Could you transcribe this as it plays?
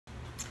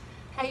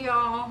Hey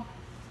y'all,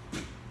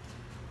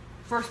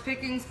 first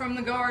pickings from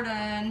the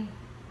garden.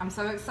 I'm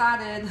so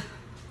excited.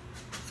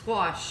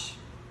 Squash.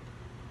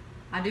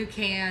 I do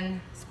can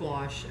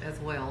squash as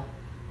well,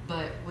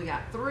 but we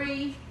got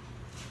three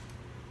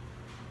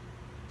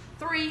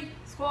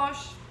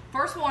squash,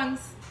 first ones.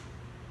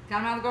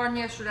 Got them out of the garden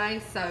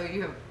yesterday, so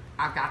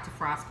I've got to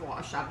fry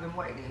squash. I've been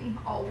waiting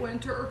all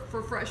winter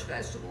for fresh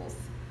vegetables.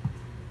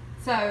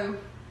 So,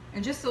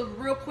 and just a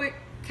real quick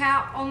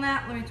cap on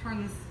that, let me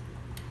turn this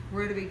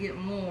ready to be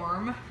getting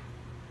warm.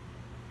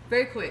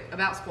 Very quick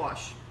about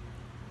squash.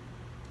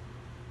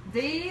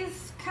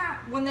 These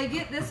when they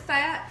get this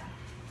fat,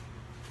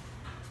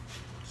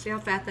 see how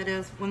fat that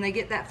is? When they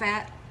get that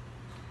fat,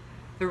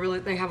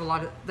 they have a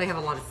lot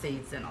of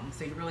seeds in them,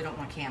 so you really don't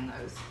want to can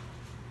those.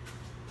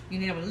 You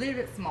need them a little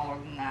bit smaller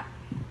than that,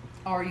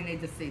 or you need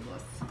the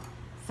seedless.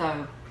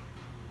 So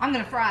I'm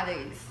gonna fry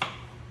these.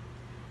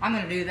 I'm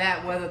gonna do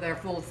that whether they're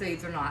full of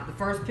seeds or not. The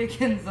first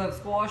pickings of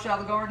squash out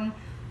of the garden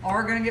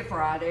are gonna get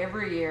fried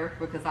every year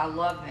because I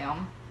love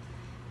them,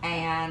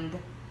 and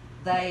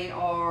they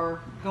are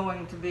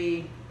going to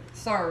be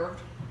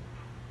served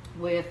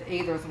with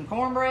either some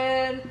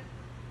cornbread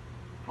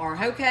or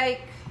hoe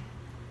cake.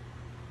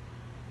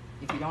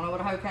 If you don't know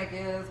what a hoe cake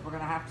is, we're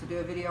gonna have to do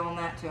a video on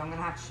that too. I'm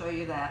gonna have to show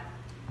you that.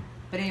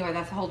 But anyway,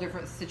 that's a whole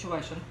different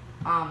situation.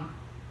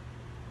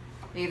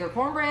 Either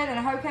cornbread and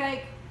a hoe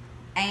cake,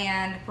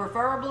 and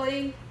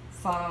preferably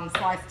some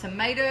sliced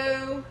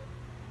tomato,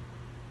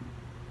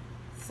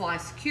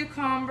 sliced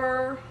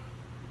cucumber,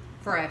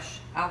 fresh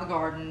out of the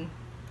garden.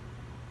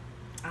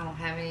 I don't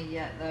have any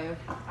yet though.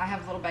 I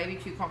have little baby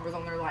cucumbers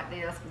on there like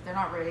this, but they're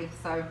not ready.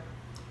 So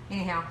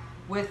anyhow,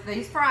 with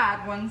these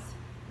fried ones,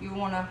 you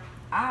wanna,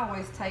 I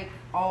always take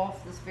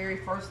off this very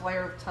first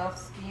layer of tough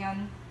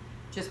skin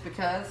just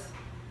because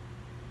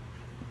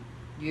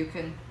you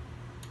can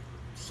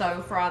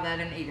so fry that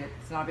and eat it.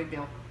 It's not a big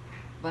deal.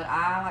 But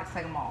I like to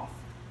take them off.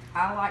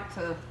 I like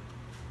to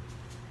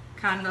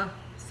kind of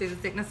see the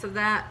thickness of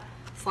that.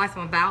 Slice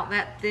them about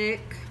that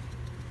thick.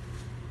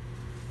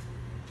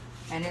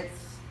 And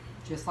it's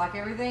just like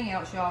everything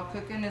else, y'all.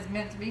 Cooking is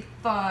meant to be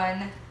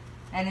fun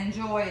and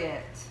enjoy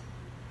it.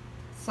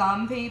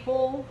 Some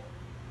people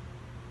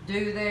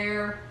do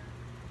their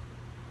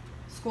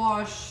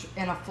squash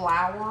in a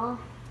flour.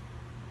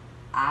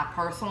 I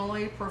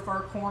personally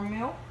prefer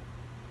cornmeal.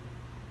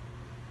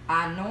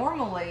 I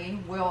normally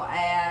will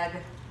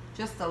add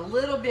just a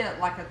little bit,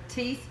 like a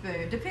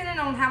teaspoon, depending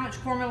on how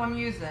much cornmeal I'm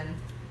using.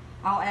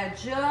 I'll add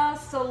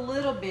just a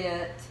little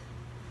bit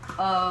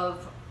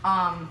of,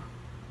 my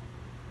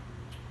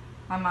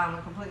mind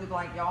went completely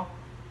blank, y'all.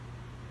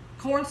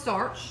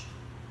 Cornstarch,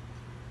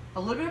 a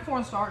little bit of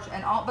cornstarch,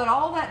 and but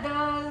all that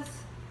does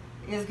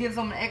is gives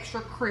them an extra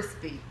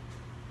crispy.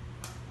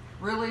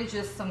 Really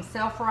just some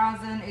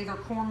self-rising, either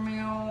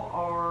cornmeal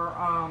or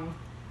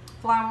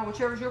flour,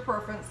 whichever's your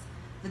preference.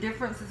 The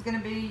difference is going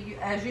to be,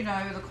 as you know,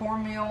 the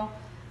cornmeal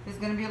is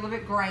going to be a little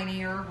bit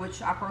grainier,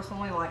 which I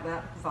personally like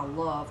that because I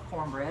love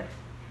cornbread.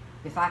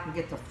 If I can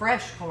get the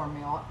fresh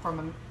cornmeal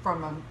from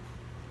a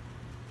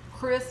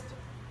crisp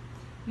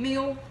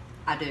meal,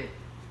 I do.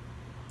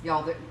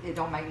 Y'all, it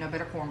don't make no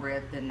better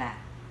cornbread than that.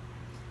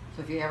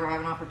 So if you ever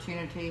have an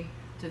opportunity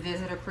to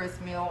visit a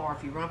crisp meal, or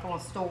if you run up on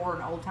a store,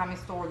 an old-timey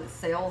store that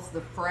sells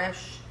the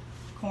fresh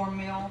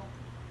cornmeal,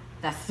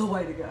 that's the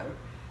way to go.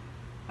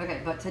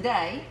 Okay, but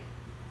today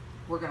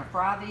we're gonna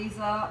fry these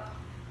up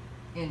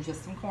in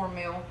just some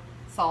cornmeal,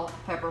 salt,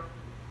 pepper.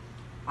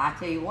 I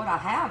tell you what, I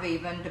have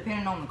even,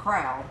 depending on the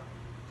crowd,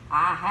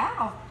 I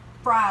have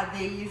fried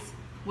these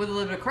with a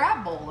little bit of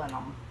crab bowl in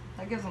them.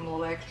 That gives them a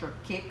little extra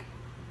kick,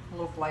 a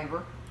little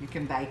flavor. You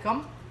can bake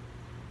them,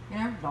 you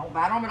know, don't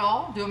batter them at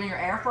all. Do them in your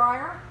air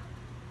fryer,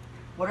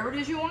 whatever it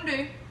is you want to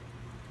do.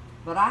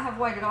 But I have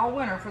waited all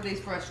winter for these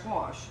fresh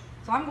squash,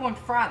 so I'm going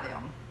to fry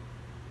them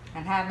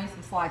and have me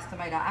some sliced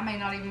tomato. I may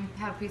not even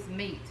have a piece of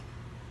meat.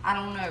 I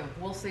don't know.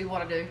 We'll see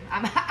what I do.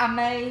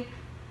 I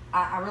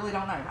really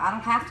don't know. I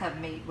don't have to have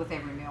meat with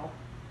every meal.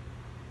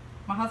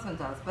 My husband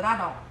does, but I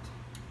don't.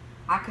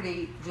 I could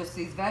eat just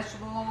these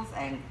vegetables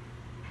and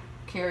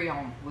carry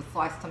on with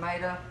sliced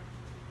tomato.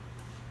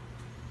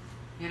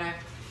 You know?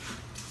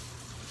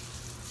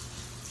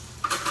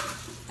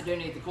 I do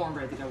need the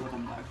cornbread to go with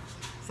them though.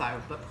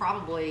 So, but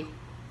probably,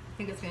 I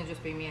think it's going to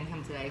just be me and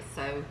him today.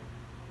 So,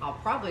 I'll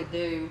probably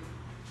do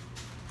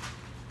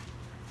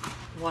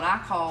what I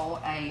call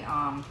a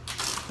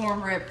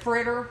cornbread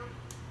fritter.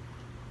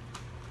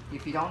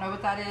 If you don't know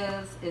what that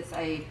is,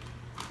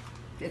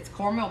 it's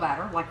cornmeal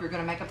batter, like you're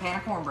going to make a pan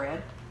of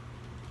cornbread,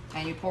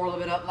 and you pour a little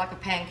bit up like a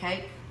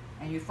pancake,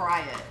 and you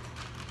fry it.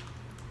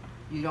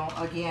 You don't,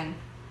 again,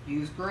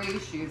 use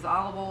grease, use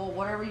olive oil,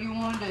 whatever you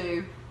want to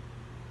do.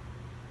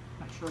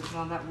 Make sure it's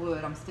not that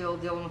wood. I'm still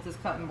dealing with this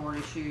cutting board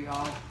issue,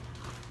 y'all.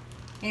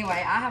 Anyway,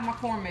 I have my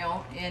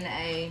cornmeal in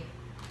a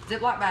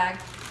Ziploc bag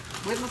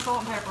with my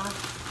salt and pepper.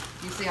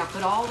 You see, I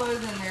put all those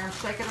in there,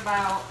 shake it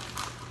about,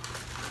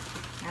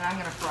 and I'm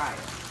going to fry it.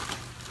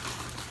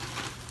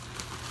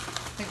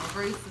 I think my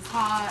grease is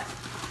hot.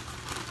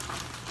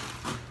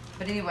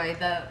 But anyway,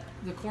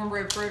 the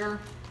cornbread fritter.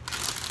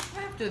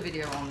 I have to do a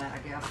video on that, I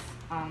guess,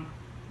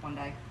 one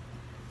day.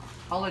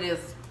 All it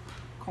is,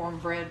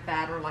 cornbread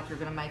batter, like you're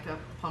gonna make a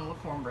funnel of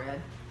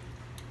cornbread.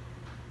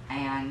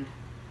 And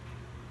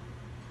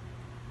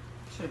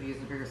should have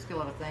used a bigger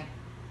skillet, I think.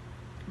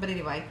 But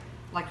anyway,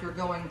 like you're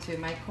going to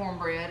make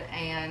cornbread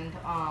and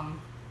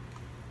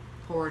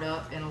pour it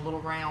up in a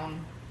little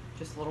round,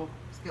 just a little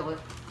skillet,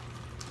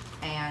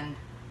 and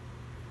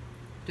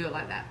do it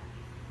like that.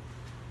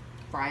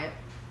 Fry it,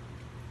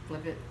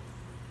 flip it,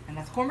 and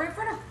that's cornbread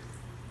fritter.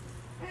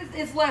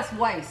 It's less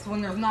waste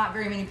when there's not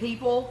very many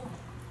people,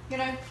 you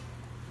know.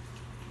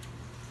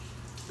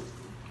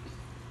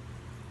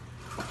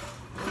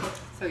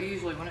 So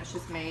usually when it's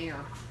just me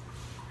or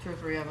 2 or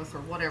 3 of us or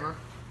whatever.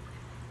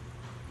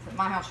 At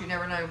my house, you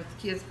never know with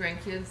the kids,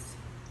 grandkids,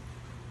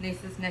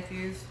 nieces,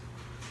 nephews.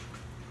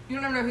 You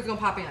don't never know who's gonna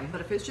pop in.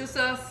 But if it's just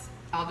us,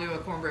 I'll do a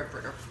cornbread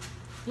fritter.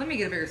 Let me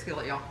get a bigger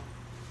skillet, y'all.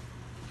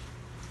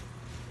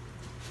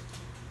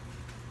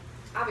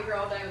 I'll be here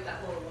all day with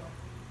that little one.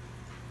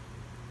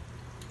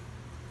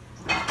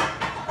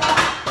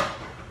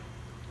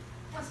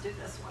 Let's do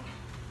this one.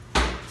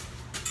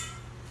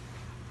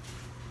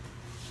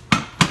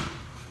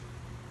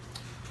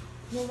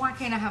 Well, why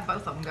can't I have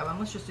both of them going?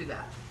 Let's just do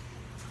that.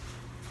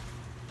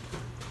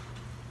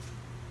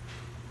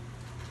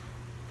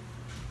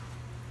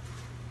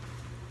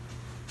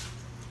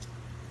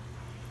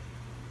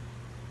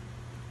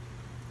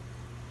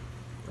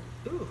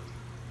 Ooh.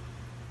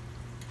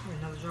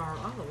 Another jar of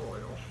olive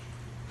oil.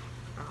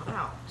 Got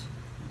out.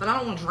 But I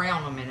don't want to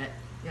drown them in it,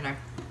 you know.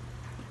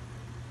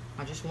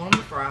 I just want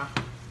them to fry.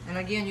 And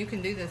again, you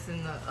can do this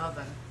in the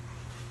oven.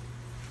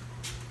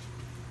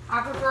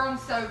 I prefer them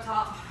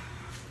stovetop.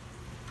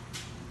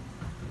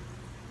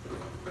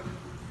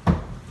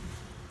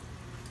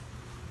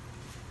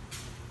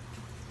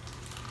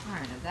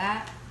 Alright, now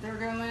that they're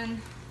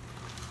going.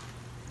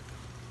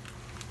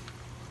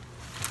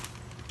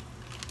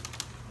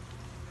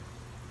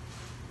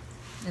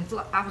 And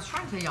I was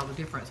trying to tell y'all the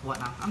difference,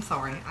 wasn't I? I'm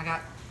sorry, I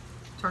got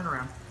turned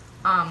around.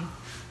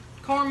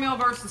 Cornmeal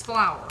versus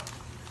flour.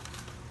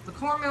 The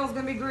cornmeal is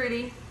gonna be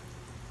gritty,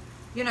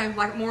 you know,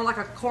 like more like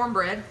a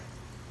cornbread,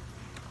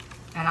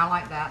 and I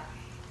like that.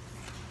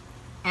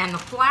 And the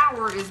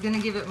flour is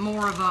gonna give it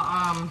more of a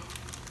I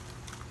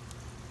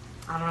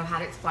don't know how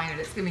to explain it.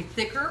 It's gonna be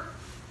thicker.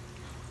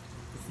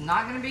 It's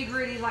not gonna be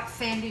gritty like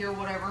sandy or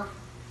whatever.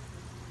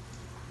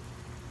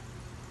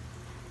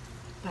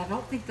 But I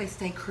don't think they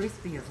stay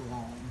crispy as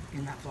long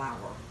in that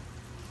flour.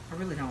 I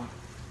really don't.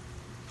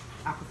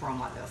 I prefer them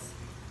like this.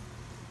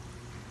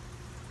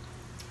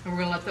 And we're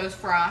gonna let those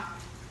fry.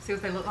 See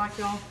what they look like,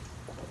 y'all?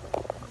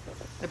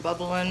 They're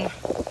bubbling.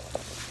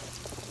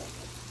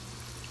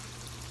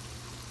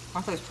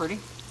 Aren't those pretty?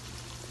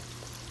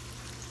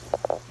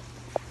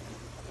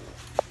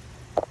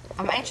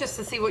 I'm anxious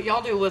to see what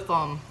y'all do with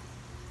them.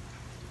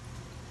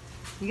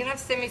 You're gonna have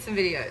to send me some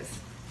videos.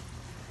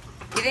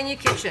 Get in your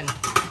kitchen.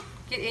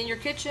 Get in your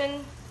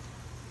kitchen.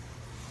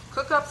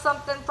 Cook up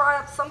something, fry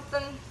up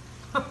something.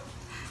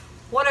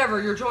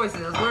 Whatever your choice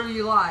is, whatever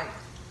you like.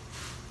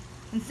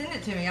 And send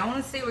it to me. I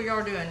want to see what y'all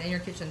are doing in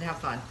your kitchen to have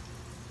fun.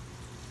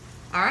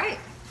 All right.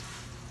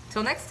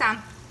 Till next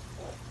time.